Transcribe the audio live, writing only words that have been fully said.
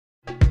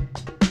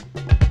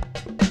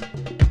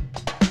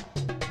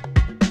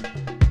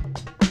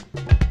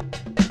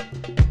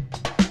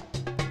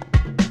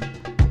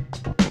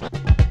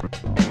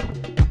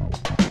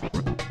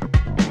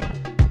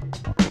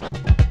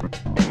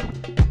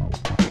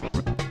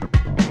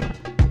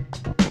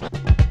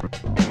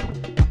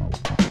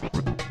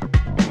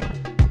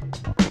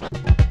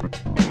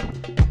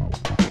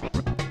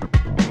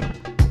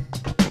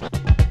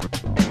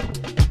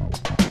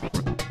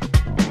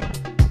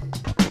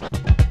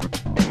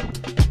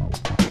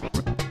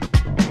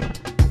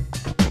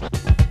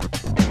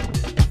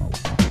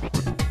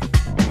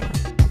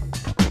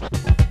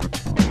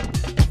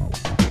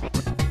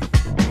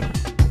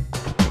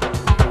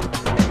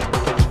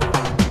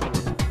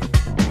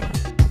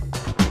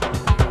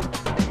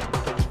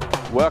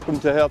Welcome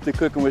to Healthy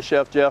Cooking with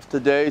Chef Jeff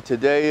today.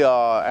 Today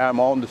I'm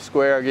on the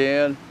square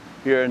again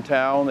here in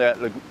town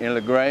in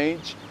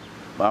LaGrange,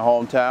 my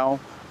hometown.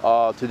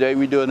 Today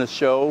we're doing a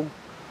show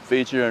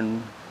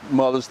featuring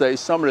Mother's Day,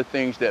 some of the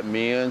things that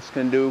men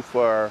can do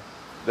for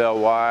their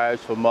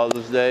wives for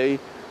Mother's Day,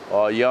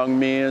 or young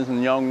men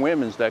and young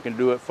women that can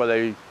do it for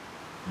their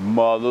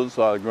mothers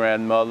or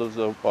grandmothers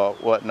or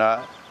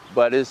whatnot.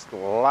 But it's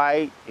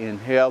light and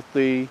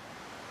healthy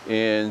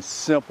and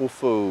simple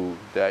food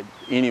that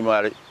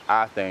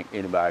I think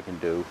anybody can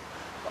do,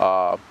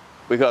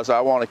 because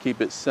I want to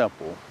keep it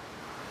simple,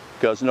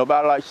 because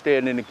nobody likes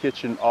staying in the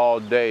kitchen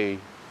all day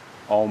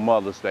on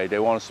Mother's Day. They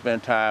want to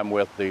spend time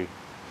with the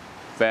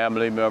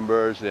family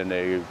members and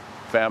the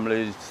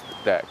families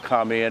that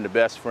come in, the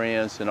best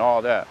friends and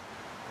all that.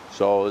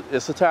 So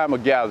it's a time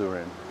of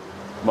gathering,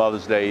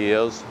 Mother's Day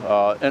is,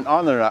 and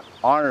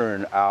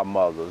honoring our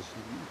mothers.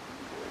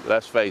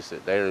 Let's face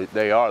it,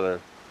 they are the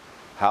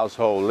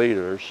household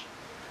leaders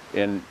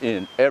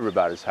in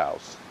everybody's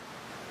house.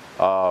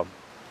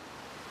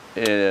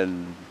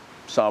 And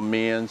some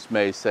men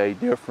may say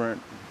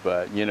different,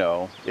 but you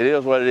know, it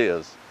is what it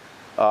is.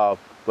 But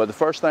the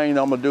first thing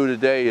I'm gonna do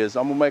today is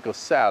I'm gonna make a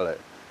salad,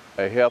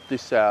 a healthy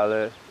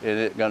salad, and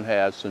it's gonna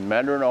have some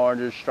mandarin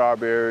oranges,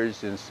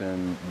 strawberries, and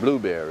some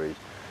blueberries.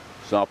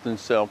 Something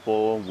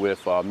simple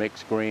with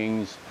mixed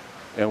greens.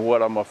 And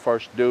what I'm gonna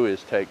first do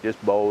is take this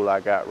bowl I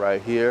got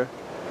right here,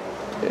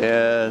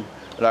 and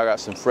I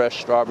got some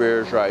fresh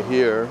strawberries right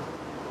here,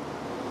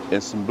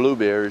 and some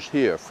blueberries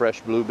here,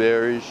 fresh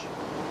blueberries,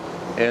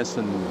 and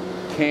some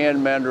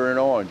canned mandarin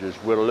oranges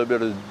with a little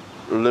bit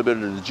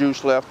of the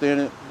juice left in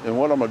it. And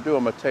what I'm gonna do,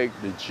 I'm gonna take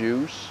the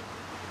juice,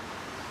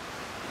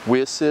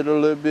 whisk it a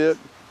little bit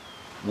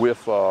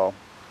with a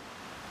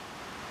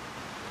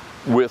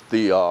little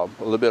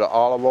bit of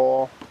olive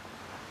oil,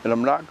 and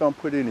I'm not gonna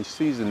put any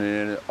seasoning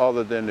in it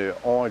other than the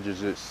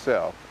oranges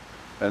itself,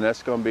 and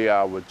that's gonna be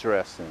our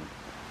dressing.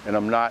 And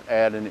I'm not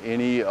adding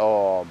any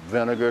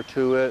vinegar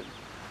to it,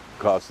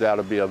 because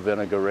that'll be a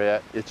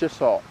vinaigrette. It's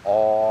just an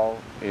oil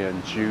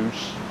and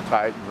juice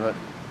type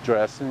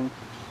dressing.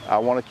 I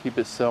want to keep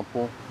it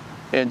simple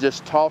and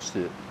just toss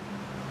it.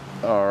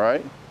 All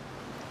right,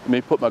 let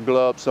me put my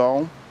gloves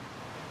on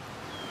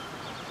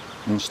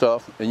and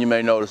stuff. And you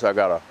may notice I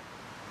got a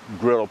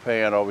griddle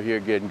pan over here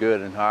getting good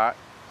and hot.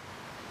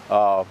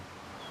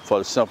 For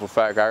the simple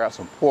fact, I got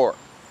some pork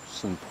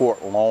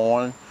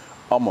loin.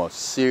 I'm gonna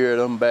sear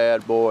them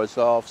bad boys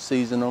off,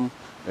 season them,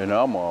 and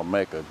I'm gonna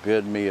make a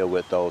good meal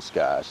with those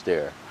guys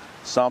there.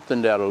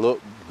 Something that'll look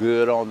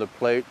good on the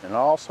plate. And I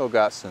also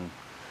got some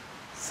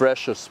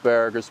fresh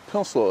asparagus,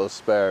 pencil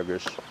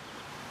asparagus,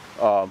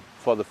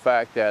 for the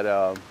fact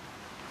that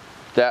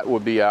that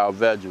would be our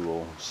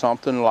vegetable,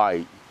 something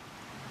light,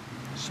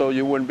 so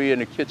you wouldn't be in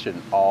the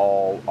kitchen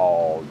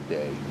all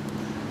day.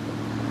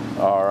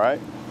 All right,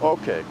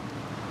 okay.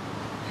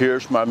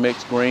 Here's my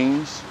mixed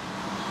greens.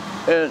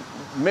 And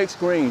mixed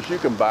greens you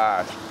can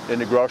buy in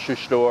the grocery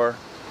store,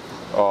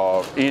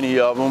 any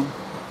of them.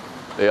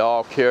 They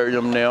all carry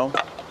them now,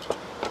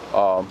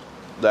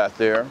 that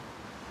there.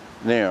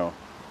 Now,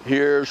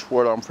 here's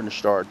what I'm gonna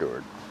start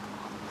doing.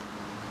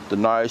 The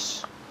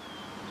nice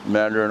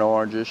mandarin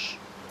oranges.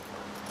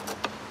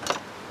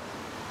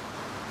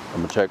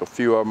 I'm gonna take a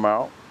few of them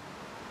out.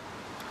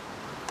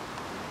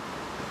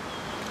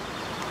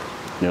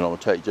 Then I'm gonna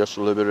take just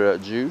a little bit of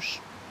that juice.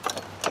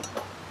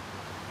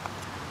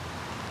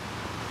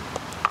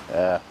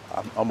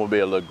 I'm gonna be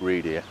a little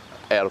greedy.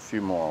 Add a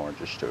few more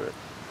oranges to it.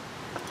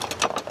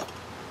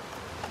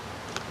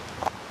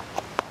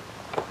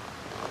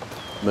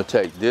 I'm gonna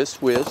take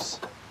this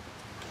whisk,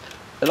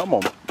 and I'm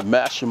gonna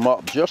mash them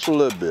up just a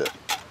little bit.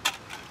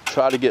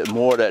 Try to get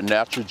more of that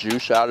natural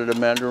juice out of the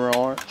mandarin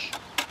orange.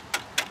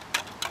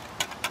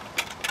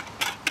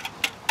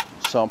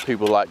 Some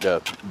people like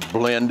to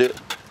blend it,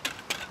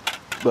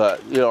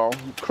 but you know,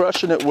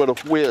 crushing it with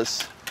a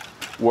whisk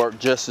work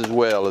just as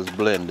well as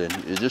blending.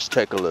 You just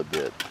take a little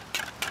bit,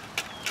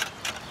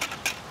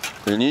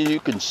 and then you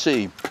can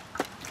see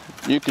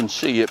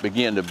it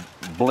begin to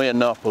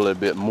blend up a little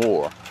bit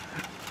more.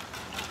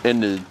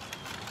 And the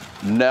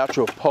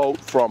natural pulp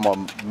from a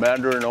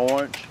mandarin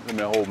orange, let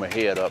me hold my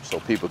head up so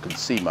people can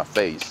see my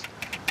face.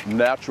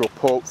 Natural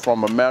pulp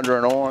from a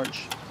mandarin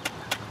orange,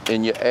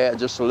 and you add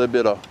just a little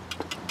bit of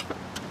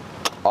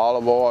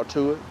olive oil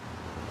to it.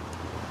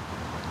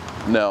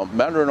 Now,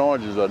 mandarin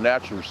oranges are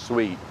naturally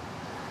sweet,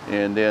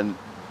 and then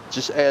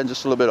just add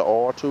just a little bit of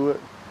oil to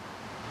it.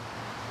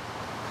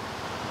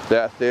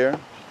 That there.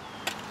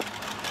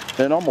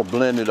 And I'm gonna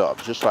blend it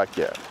up just like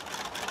that.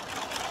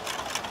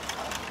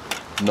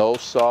 No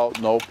salt,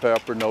 no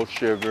pepper, no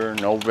sugar,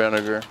 no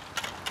vinegar,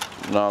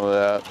 none of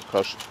that,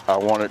 because I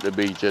want it to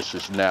be just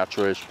as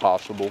natural as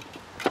possible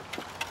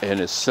and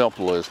as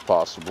simple as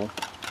possible.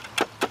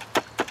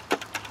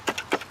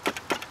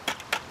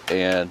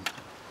 And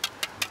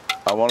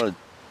I want to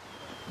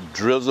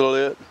drizzle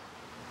it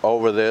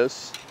over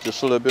this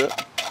just a little bit,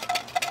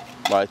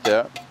 like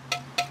that.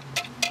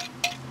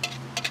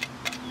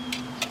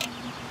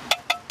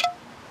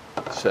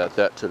 Set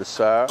that to the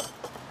side.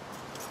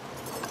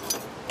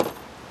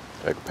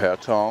 Take a pair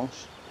of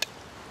tongs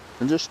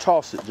and just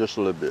toss it just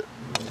a little bit.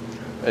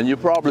 And you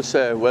probably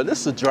say, well,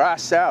 this is a dry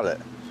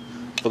salad.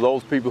 For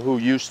those people who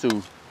used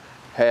to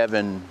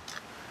having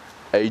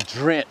a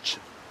drenched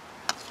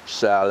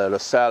salad, a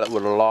salad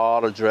with a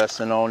lot of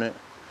dressing on it.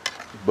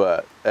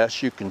 But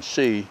as you can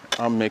see,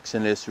 I'm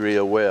mixing this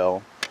real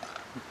well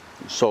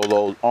so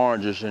those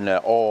oranges in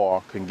that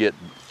oil can get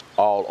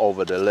all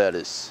over the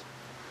lettuce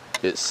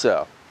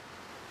itself.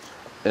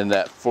 And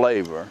that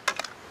flavor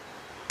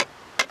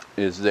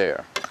is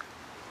there.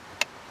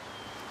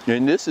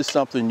 And this is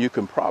something you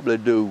can probably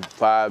do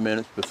 5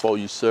 minutes before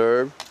you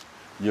serve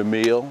your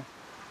meal.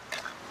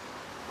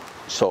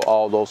 So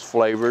all those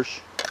flavors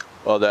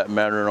of that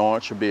mandarin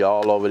orange should be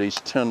all over these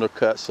tender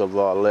cuts of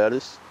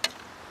lettuce.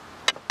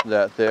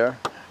 That there.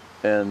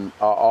 And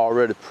I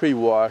already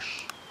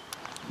pre-washed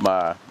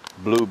my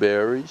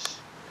blueberries.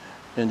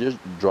 And just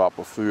drop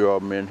a few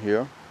of them in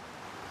here.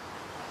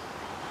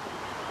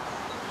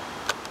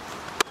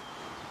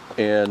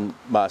 And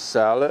my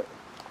salad.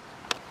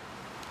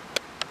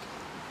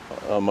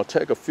 I'm gonna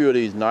take a few of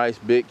these nice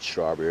big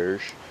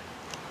strawberries,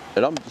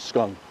 and I'm just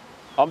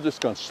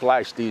gonna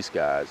slice these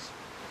guys.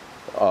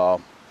 I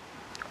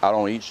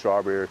don't eat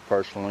strawberries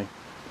personally.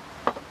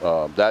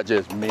 That's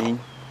just me.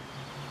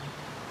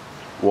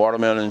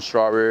 Watermelon and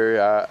strawberry,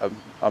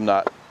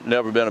 I'm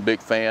never been a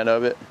big fan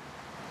of it,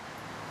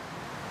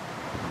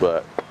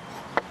 but.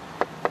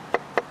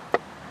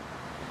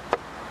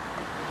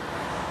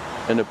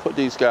 And to put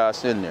these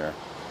guys in there,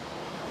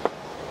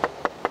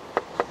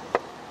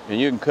 and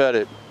you can cut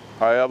it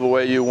however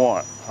way you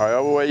want,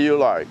 however way you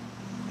like.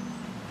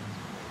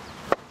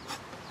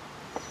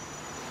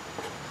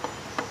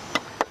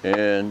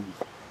 And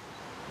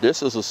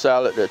this is a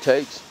salad that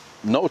takes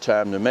no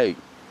time to make.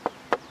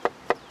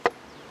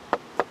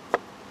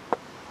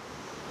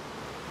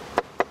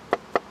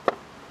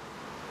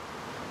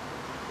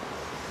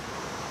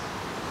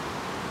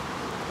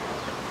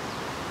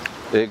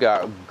 It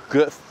got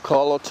good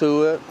color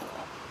to it.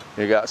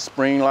 It got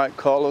spring-like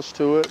colors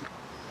to it.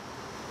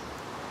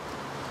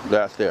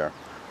 That's there.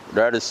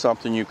 That is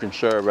something you can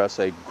serve as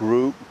a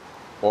group,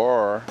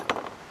 or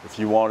if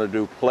you want to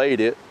do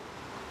plated,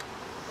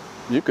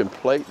 you can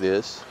plate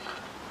this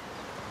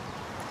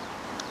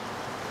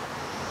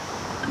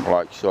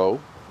like so.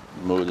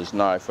 Move this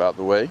knife out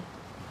the way.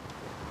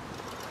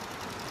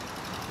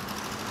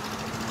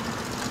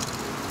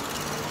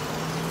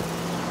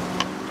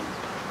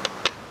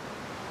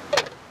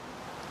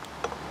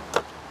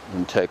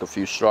 And take a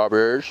few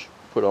strawberries,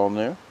 put on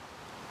there.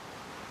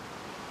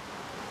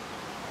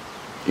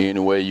 Any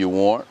way you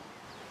want.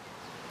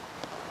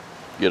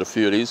 Get a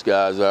few of these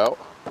guys out.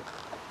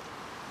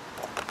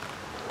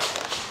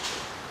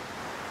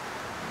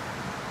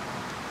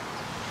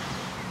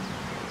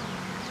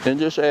 And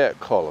just add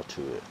color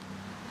to it.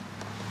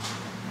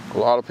 A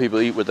lot of people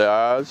eat with their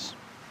eyes.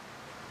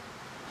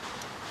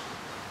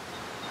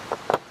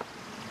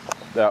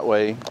 That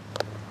way,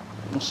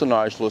 it's a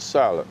nice little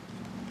salad.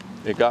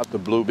 It got the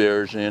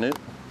blueberries in it.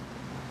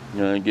 I'm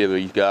gonna give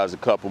these guys a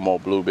couple more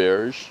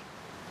blueberries.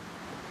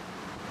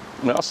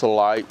 And that's a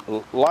light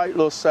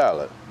little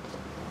salad.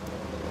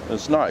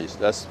 It's nice.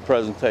 That's the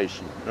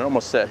presentation. And I'm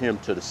gonna set him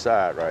to the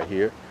side right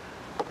here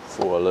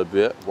for a little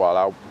bit while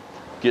I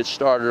get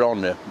started on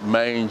the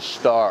main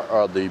star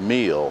of the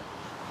meal.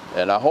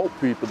 And I hope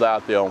people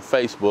out there on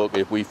Facebook,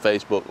 if we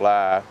Facebook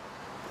Live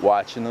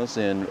watching us,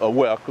 and a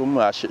welcome,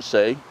 I should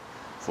say,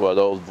 for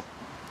those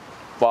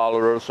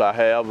followers I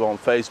have on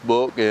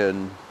Facebook.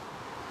 And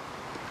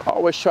I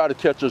always try to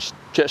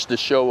catch the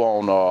show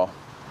on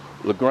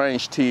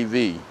LaGrange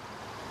TV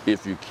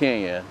if you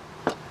can,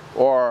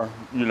 or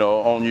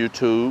on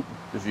YouTube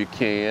if you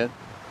can.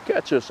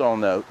 Catch us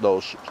on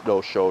those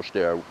shows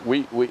there.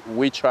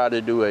 We try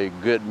to do a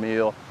good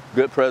meal,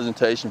 good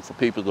presentation for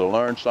people to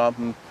learn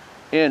something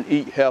and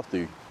eat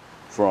healthy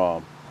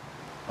from.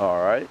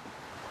 All right.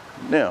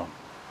 Now,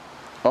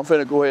 I'm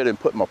finna go ahead and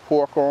put my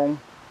pork on.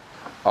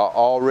 I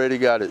already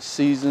got it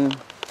seasoned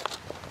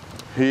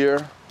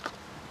here,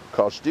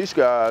 cause these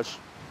guys,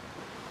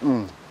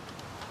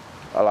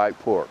 I like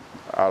pork.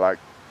 I like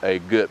a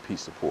good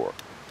piece of pork,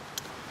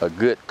 a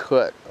good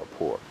cut of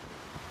pork.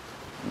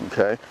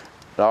 Okay.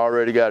 I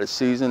already got it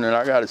seasoned, and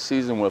I got it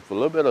seasoned with a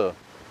little bit of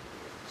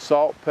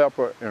salt,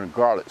 pepper, and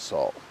garlic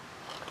salt.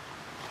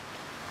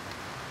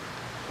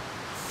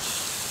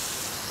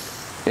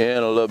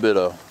 And a little bit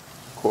of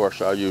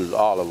course, I use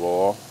olive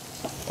oil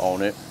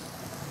on it.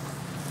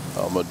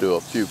 I'm gonna do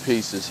a few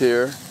pieces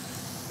here.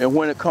 And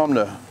when it comes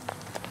to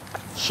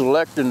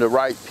selecting the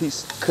right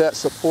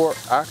cuts of pork,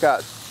 I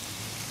got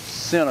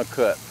center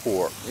cut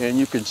pork, and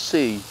you can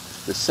see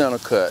the center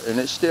cut, and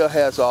it still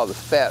has all the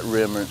fat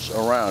remnants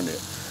around it.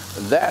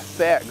 That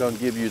fat gonna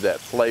give you that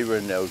flavor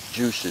and those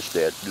juices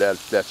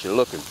that you're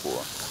looking for.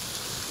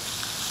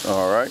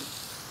 All right.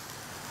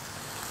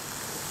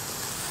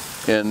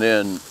 And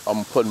then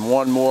I'm putting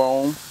one more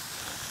on,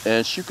 and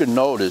as you can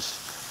notice,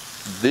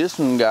 this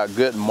one got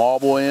good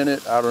marble in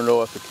it. I don't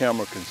know if the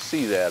camera can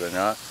see that or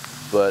not,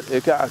 but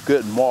it got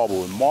good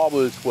marble, and marble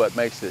is what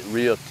makes it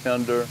real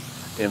tender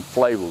and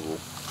flavorful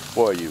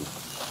for you.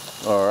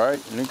 All right,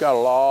 and it got a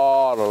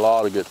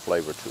lot of good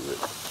flavor to it.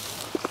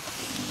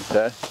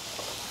 Okay,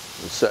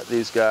 we'll set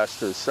these guys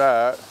to the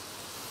side.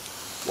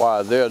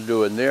 While they're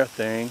doing their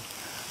thing,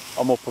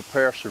 I'm gonna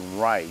prepare some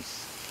rice.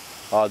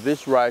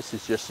 This rice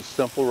is just a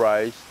simple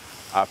rice.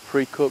 I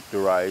pre-cooked the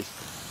rice.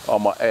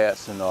 I'm gonna add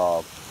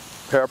some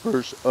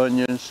peppers,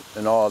 onions,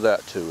 and all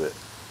that to it.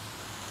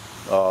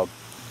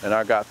 And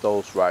I got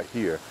those right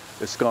here.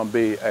 It's gonna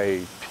be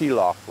a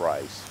pilaf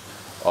rice.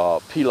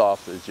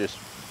 Pilaf is just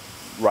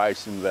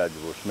rice and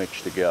vegetables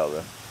mixed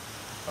together.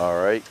 All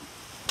right,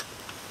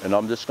 and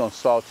I'm just gonna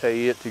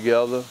saute it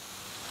together,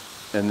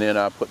 and then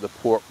I put the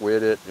pork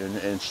with it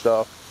and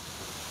stuff.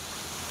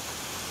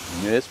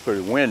 And it's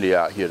pretty windy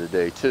out here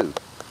today too.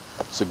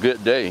 It's a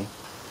good day.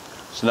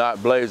 It's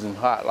not blazing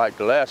hot like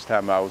the last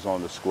time I was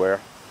on the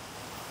square.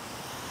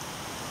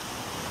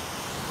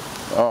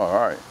 All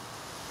right,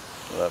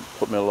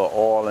 put me a little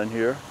oil in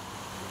here.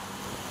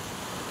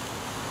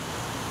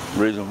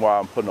 Reason why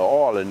I'm putting the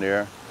oil in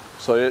there,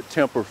 so it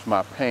tempers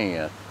my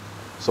pan.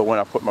 So when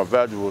I put my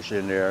vegetables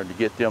in there, to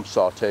get them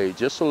sauteed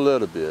just a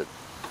little bit,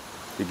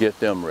 to get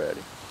them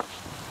ready.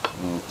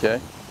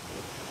 Okay.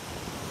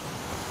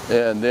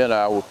 And then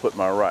I will put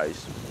my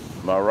rice.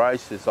 My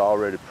rice is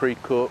already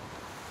pre-cooked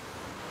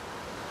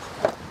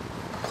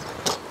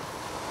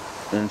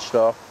and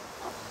stuff.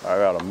 I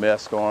got a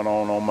mess going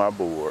on my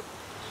board.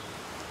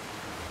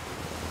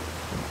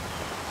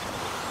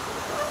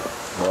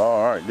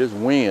 All right, this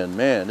wind,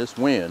 man, this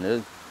wind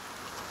is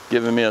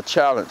giving me a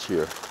challenge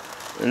here.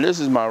 And this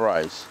is my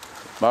rice.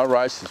 My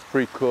rice is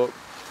pre-cooked,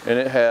 and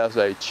it has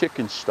a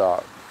chicken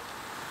stock,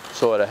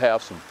 so it'll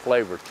have some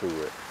flavor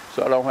to it.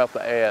 So I don't have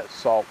to add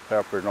salt,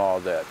 pepper, and all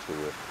that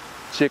to it.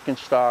 Chicken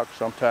stock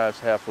sometimes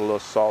have a little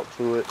salt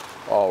to it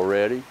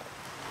already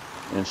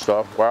and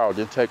stuff. Wow, it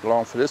didn't take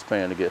long for this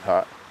pan to get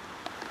hot.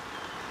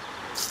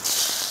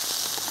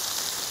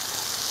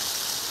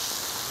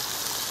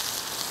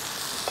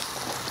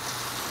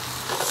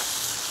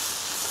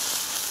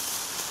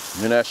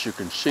 And as you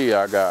can see,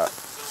 I got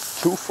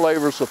 2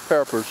 flavors of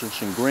peppers and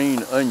some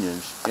green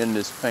onions in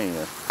this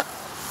pan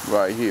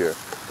right here.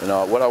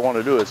 And what I want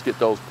to do is get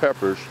those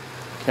peppers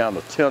kind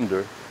of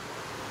tender,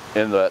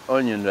 and that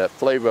onion, that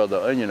flavor of the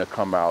onion will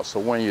come out. So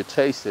when you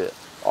taste it,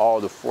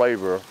 all the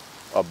flavor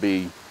will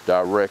be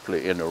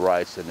directly in the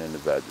rice and in the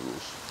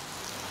vegetables.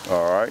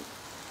 All right.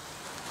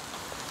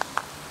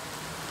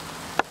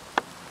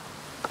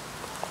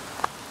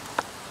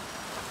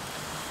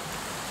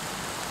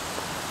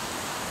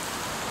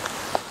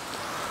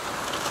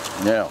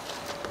 Now,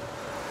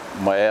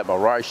 I'm gonna add my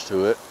rice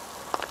to it.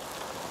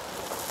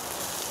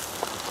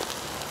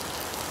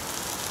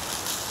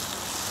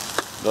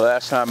 The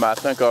last time I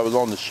think I was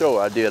on the show,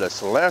 I did a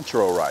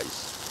cilantro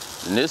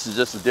rice. And this is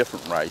just a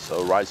different rice,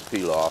 so rice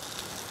pilaf.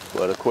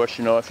 But of course,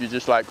 you know, if you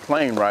just like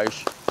plain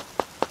rice,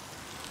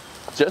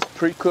 just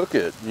pre-cook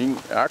it.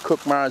 I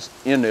cook mine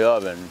in the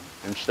oven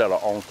instead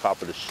of on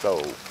top of the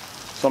stove.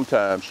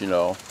 Sometimes, you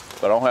know,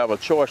 if I don't have a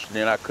choice,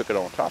 then I cook it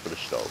on top of the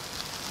stove.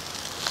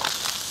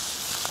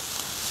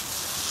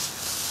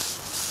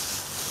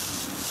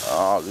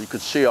 You can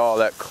see all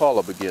that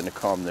color begin to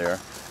come there.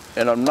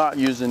 And I'm not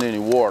using any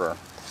water,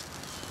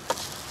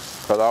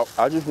 because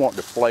I just want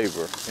the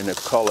flavor and the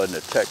color and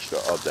the texture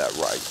of that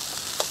rice.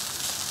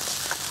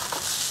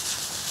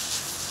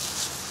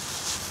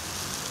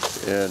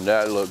 And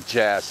that looked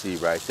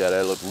jazzy right there.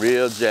 That looked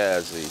real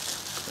jazzy.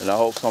 And I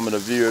hope some of the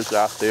viewers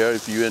out there,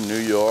 if you're in New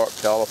York,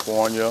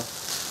 California,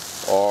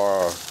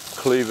 or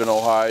Cleveland,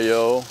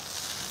 Ohio,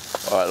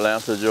 or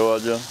Atlanta,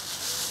 Georgia,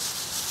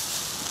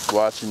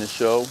 watching the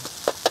show,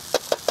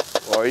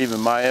 or even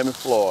Miami,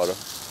 Florida.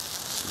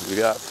 We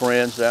got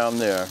friends down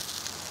there.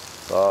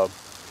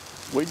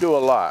 We do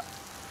a lot.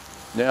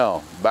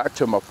 Now, back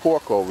to my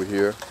pork over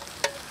here.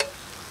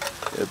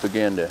 It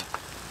began to,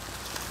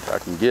 if I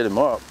can get him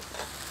up.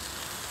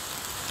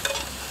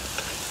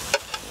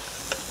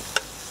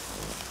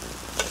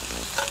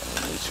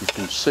 As you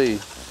can see,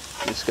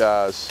 this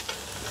guy's,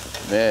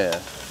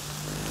 man,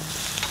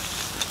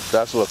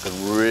 that's looking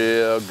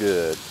real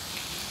good.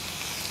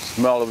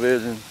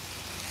 Smell-o-vision.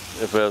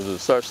 If there's a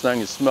such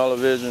thing as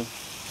smell-o-vision,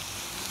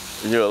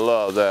 you'll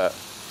love that.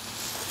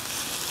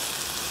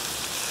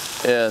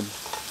 And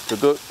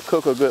to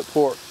cook a good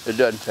pork, it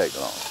doesn't take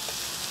long.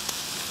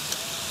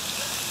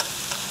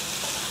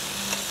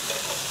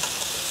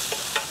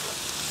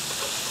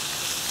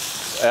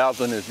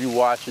 Alton, if you're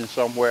watching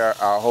somewhere,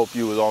 I hope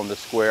you was on the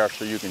square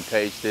so you can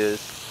taste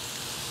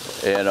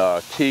this. And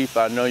Keith,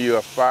 I know you're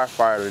a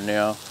firefighter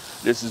now.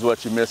 This is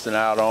what you're missing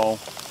out on.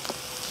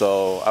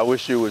 So I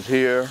wish you was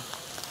here.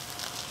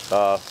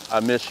 I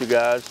miss you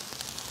guys.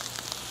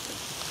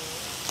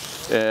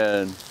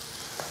 And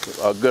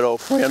a good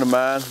old friend of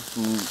mine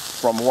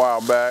from a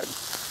while back,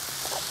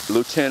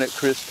 Lieutenant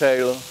Chris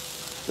Taylor.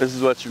 This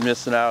is what you're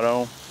missing out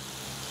on.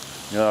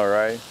 All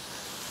right.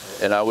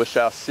 And I wish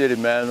our city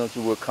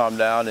manager would come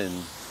down and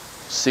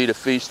see the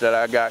feast that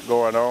I got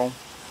going on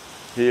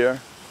here.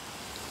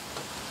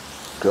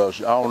 Because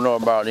I don't know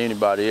about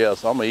anybody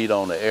else. I'm going to eat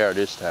on the air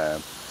this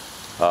time.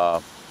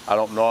 I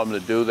don't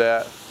normally do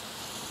that,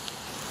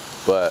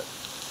 but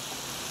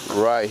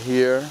right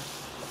here,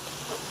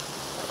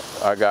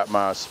 I got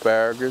my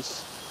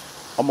asparagus.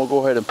 I'm gonna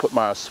go ahead and put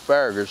my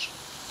asparagus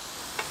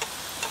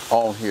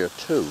on here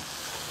too,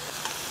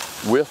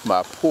 with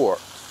my pork,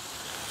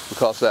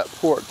 because that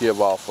pork gives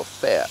off a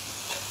fat,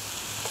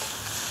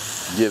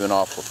 giving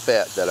off a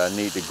fat that I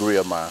need to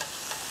grill my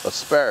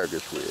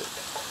asparagus with.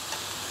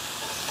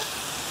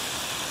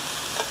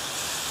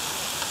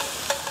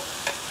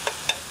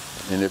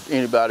 And if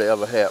anybody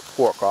ever had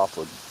pork off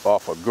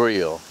a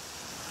grill,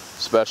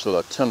 especially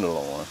a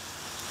tenderloin,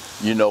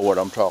 you know what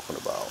I'm talking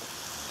about.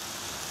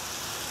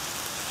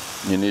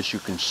 And as you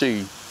can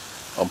see,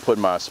 I'm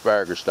putting my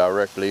asparagus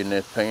directly in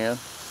this pan.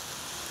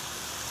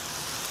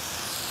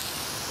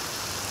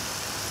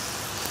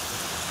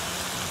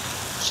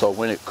 So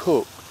when it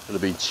cooks,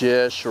 it'll be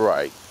just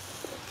right.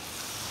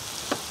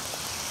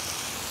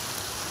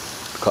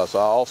 Because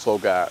I also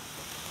got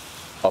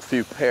a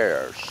few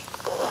pears.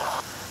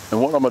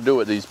 And what I'm gonna do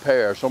with these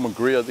pears, I'm gonna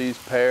grill these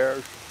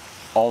pears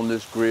on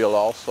this grill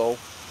also,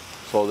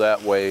 so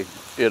that way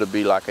it'll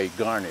be like a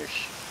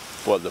garnish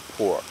for the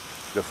pork.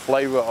 The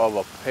flavor of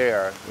a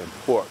pear and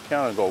pork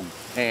kind of go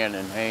hand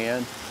in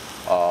hand.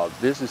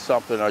 This is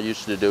something I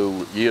used to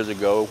do years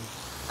ago,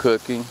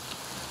 cooking,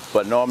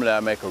 but normally I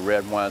make a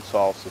red wine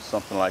sauce or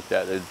something like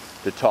that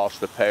to toss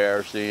the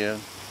pears in,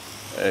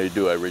 and you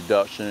do a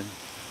reduction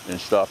and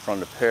stuff from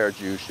the pear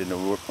juice in the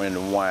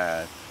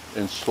wine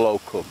and slow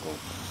cook them.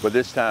 But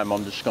this time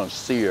I'm just gonna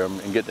sear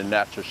them and get the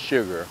natural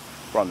sugar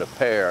from the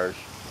pears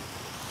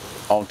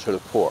onto the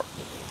pork.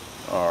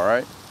 All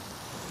right.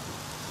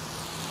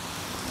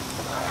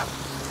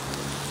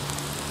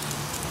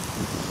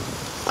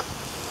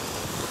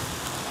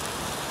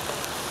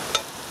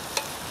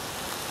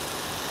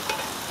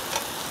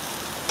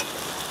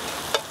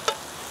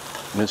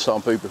 And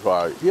some people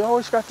are like, he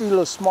always got these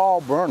little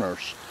small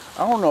burners.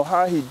 I don't know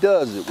how he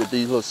does it with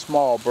these little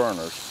small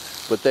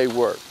burners, but they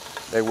work.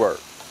 They work.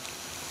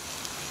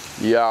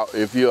 Yeah,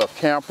 if you're a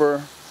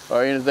camper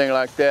or anything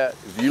like that,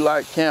 if you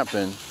like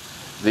camping,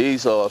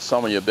 these are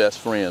some of your best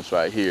friends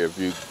right here if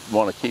you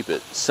want to keep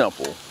it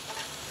simple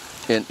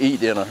and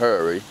eat in a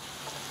hurry.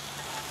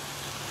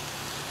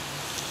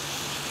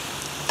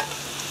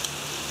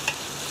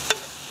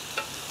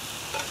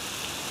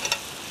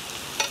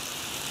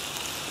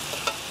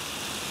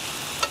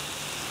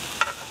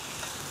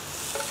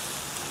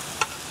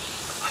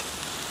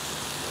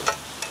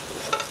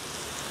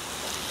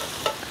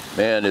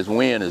 Man, this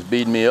wind is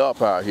beating me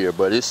up out here,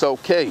 but it's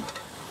okay.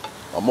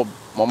 I'm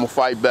gonna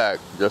fight back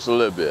just a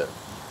little bit.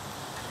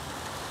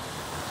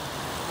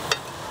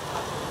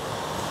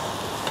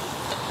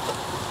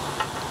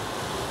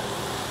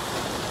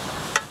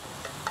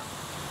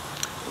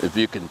 If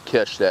you can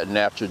catch that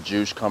natural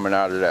juice coming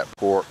out of that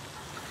pork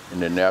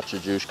and the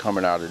natural juice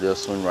coming out of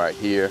this one right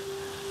here,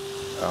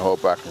 I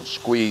hope I can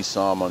squeeze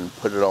some and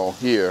put it on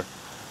here.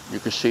 You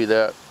can see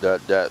that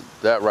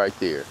right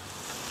there.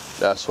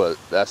 That's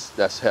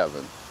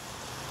heaven.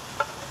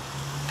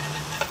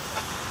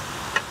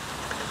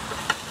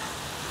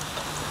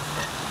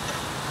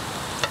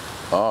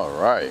 All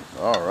right.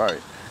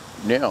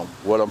 Now,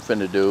 what I'm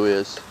finna do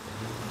is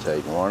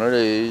take one of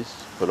these,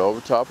 put over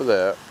top of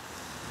that.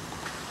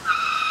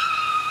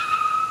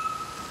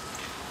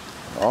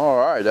 All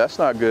right, that's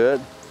not good.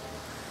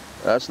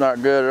 That's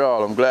not good at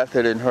all. I'm glad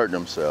they didn't hurt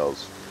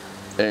themselves.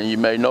 And you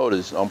may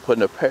notice I'm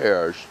putting the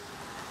pears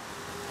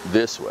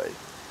this way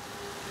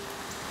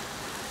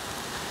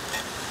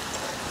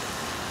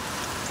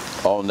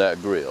on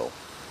that grill.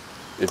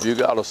 If you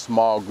got a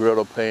small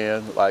griddle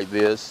pan like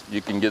this,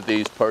 you can get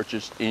these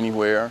purchased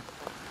anywhere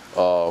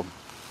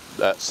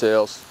that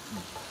sells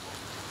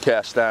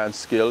cast iron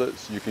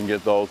skillets. You can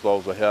get those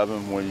are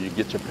heaven. When you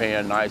get your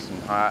pan nice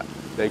and hot,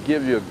 they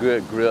give you a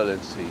good grilling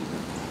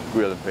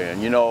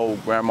pan. You know,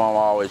 Grandma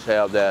always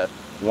have that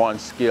one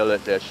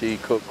skillet that she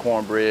cooked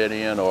cornbread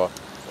in or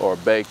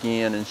bake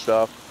in and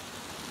stuff.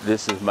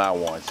 This is my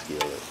one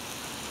skillet.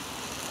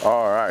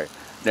 All right.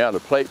 Now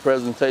the plate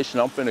presentation,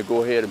 I'm finna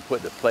go ahead and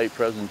put the plate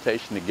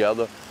presentation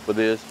together for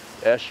this.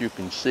 As you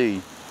can see,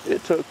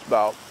 it took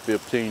about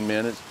 15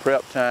 minutes.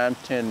 Prep time,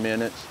 10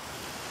 minutes.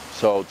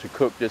 So to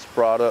cook this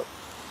product,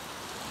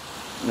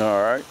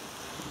 all right,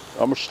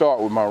 I'm gonna start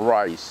with my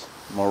rice.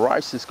 My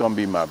rice is gonna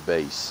be my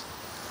base.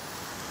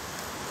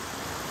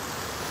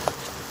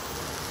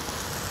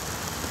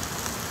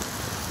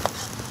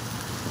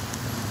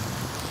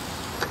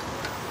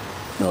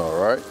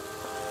 All right,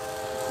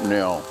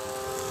 now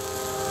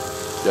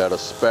that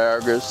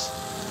asparagus,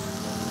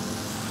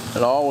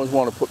 and I always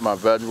want to put my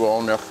vegetable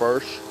on there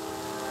first,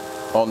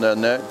 on there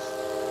next.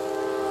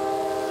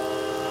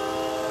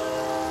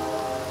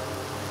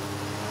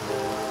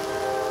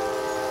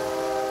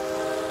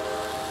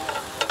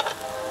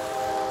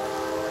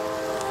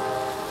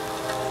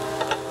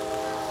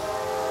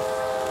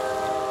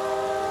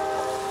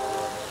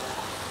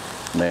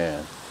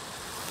 Man,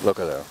 look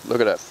at that.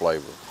 Look at that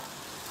flavor.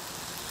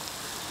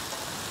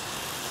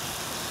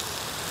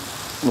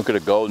 Look at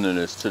the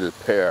goldenness to the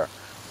pear.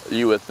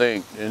 you would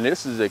think, and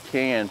this is a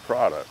canned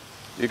product.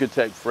 You could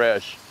take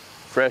fresh.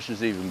 Fresh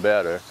is even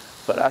better,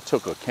 but I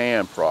took a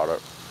canned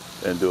product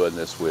and doing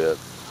this with.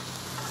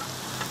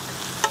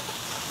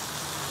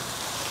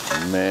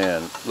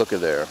 Man, look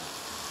at there.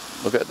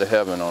 Look at the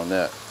heaven on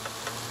that.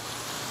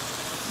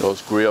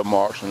 Those grill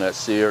marks and that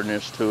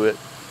searedness to it.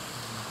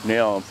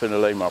 Now I'm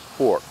finna lay my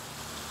pork.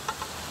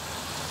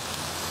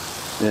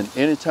 And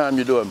anytime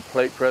you're doing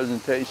plate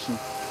presentation,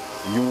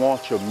 you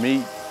want your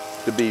meat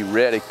to be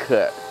ready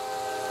cut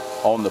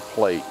on the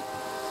plate,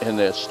 and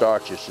there's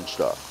starches and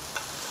stuff.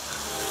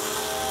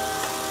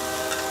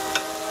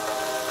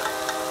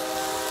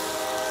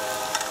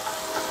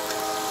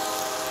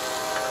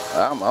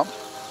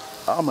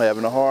 I'm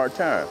having a hard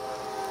time.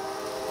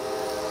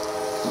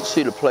 You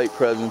see the plate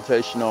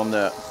presentation on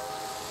that.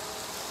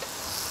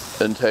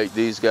 Then take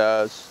these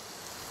guys,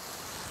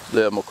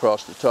 lay them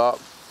across the top,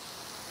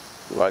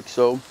 like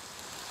so.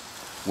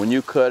 When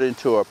you cut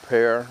into a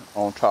pear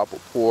on top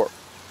of pork,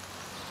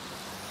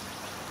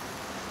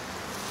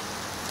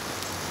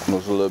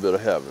 there's a little bit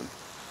of heaven.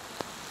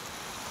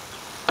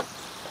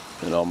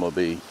 And I'm gonna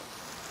be,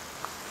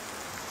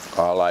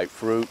 I like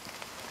fruit.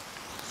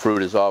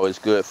 Fruit is always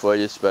good for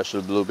you,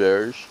 especially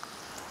blueberries.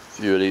 A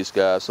few of these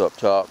guys up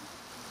top.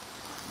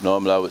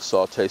 Normally I would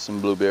saute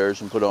some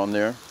blueberries and put on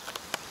there.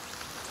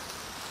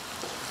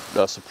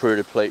 That's a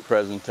pretty plate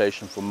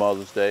presentation for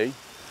Mother's Day,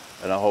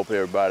 and I hope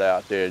everybody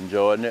out there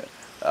enjoying it.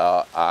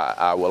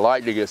 I would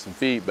like to get some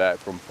feedback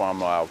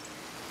from our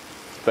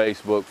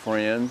Facebook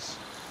friends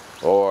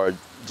or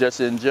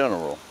just in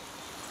general.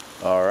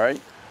 All right,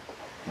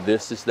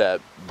 this is that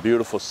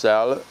beautiful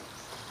salad.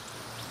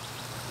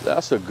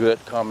 That's a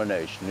good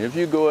combination. If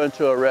you go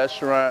into a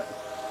restaurant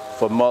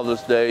for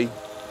Mother's Day,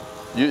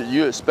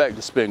 you expect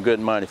to spend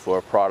good money for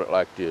a product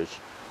like this.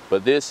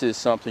 But this is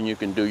something you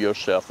can do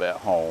yourself at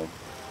home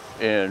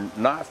and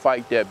not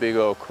fight that big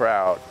old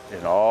crowd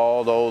in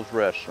all those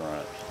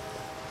restaurants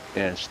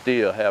and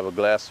still have a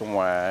glass of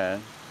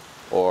wine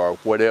or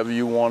whatever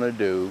you want to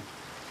do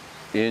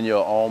in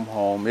your own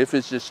home. If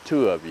it's just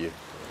two of you,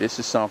 this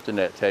is something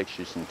that takes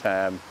you some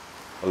time,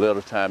 a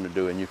little time to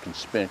do, and you can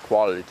spend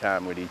quality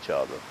time with each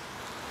other.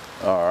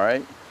 All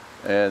right,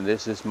 and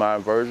this is my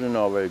version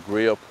of a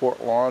grilled pork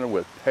loin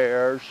with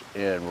pears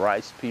and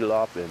rice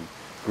pilaf and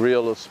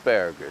grilled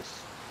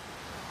asparagus,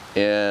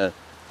 and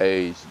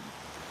a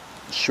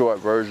short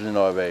version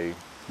of a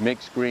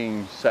mixed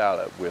green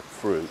salad with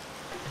fruit,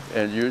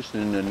 and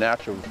using the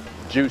natural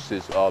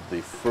juices of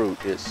the fruit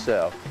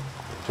itself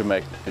to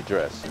make the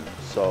dressing.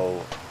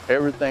 So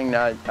everything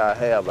that I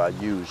have, I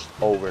use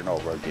over and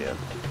over again.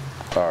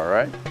 All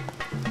right.